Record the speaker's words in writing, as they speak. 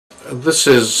This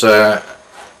is an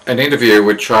interview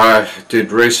which I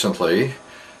did recently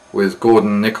with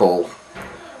Gordon Nicol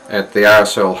at the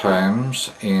RSL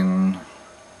Homes in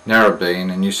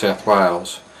Narrabeen in New South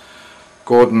Wales.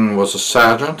 Gordon was a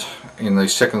sergeant in the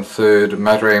 2nd 3rd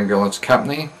Motor Ambulance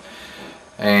Company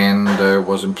and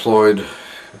was employed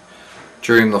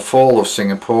during the fall of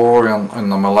Singapore on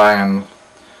the Malayan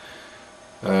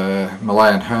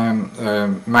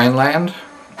mainland,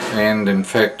 and in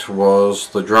fact was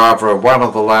the driver of one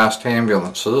of the last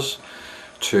ambulances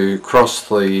to cross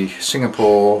the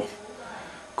Singapore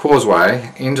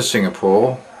causeway into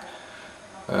Singapore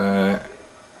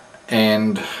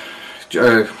and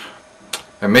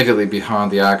immediately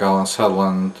behind the Argyle and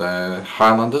Sutherland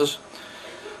Highlanders,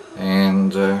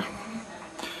 and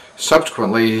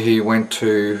subsequently he went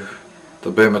to the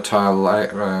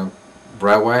Burma-Thai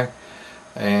Railway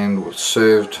and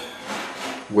served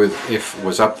with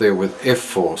was up there with F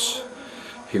Force.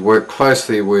 He worked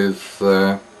closely with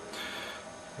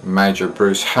Major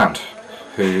Bruce Hunt,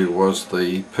 who was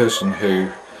the person who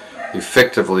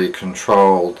effectively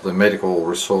controlled the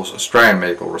Australian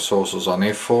medical resources on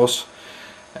F Force,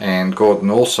 and Gordon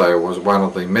also was one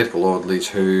of the medical orderlies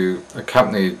who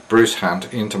accompanied Bruce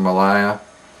Hunt into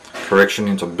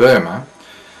into Burma,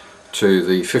 to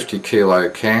the 50-kilo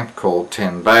camp called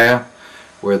Tanbaya,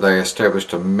 where they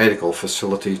established a medical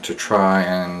facility to try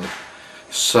and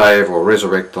save or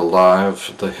resurrect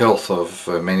the health of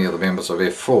many of the members of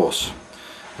F Force.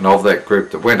 And of that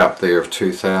group that went up there of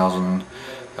 2,000,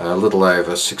 a little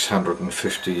over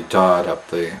 650 died up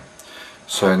there.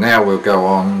 So now we'll go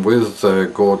on with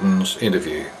Gordon's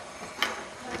interview.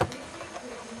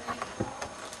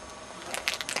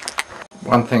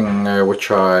 One thing which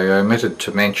I omitted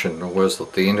to mention was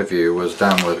that the interview was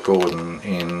done with Gordon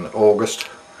in August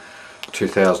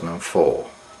 2004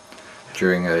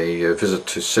 during a visit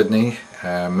to Sydney,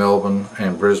 Melbourne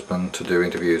and Brisbane to do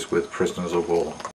interviews with prisoners of war.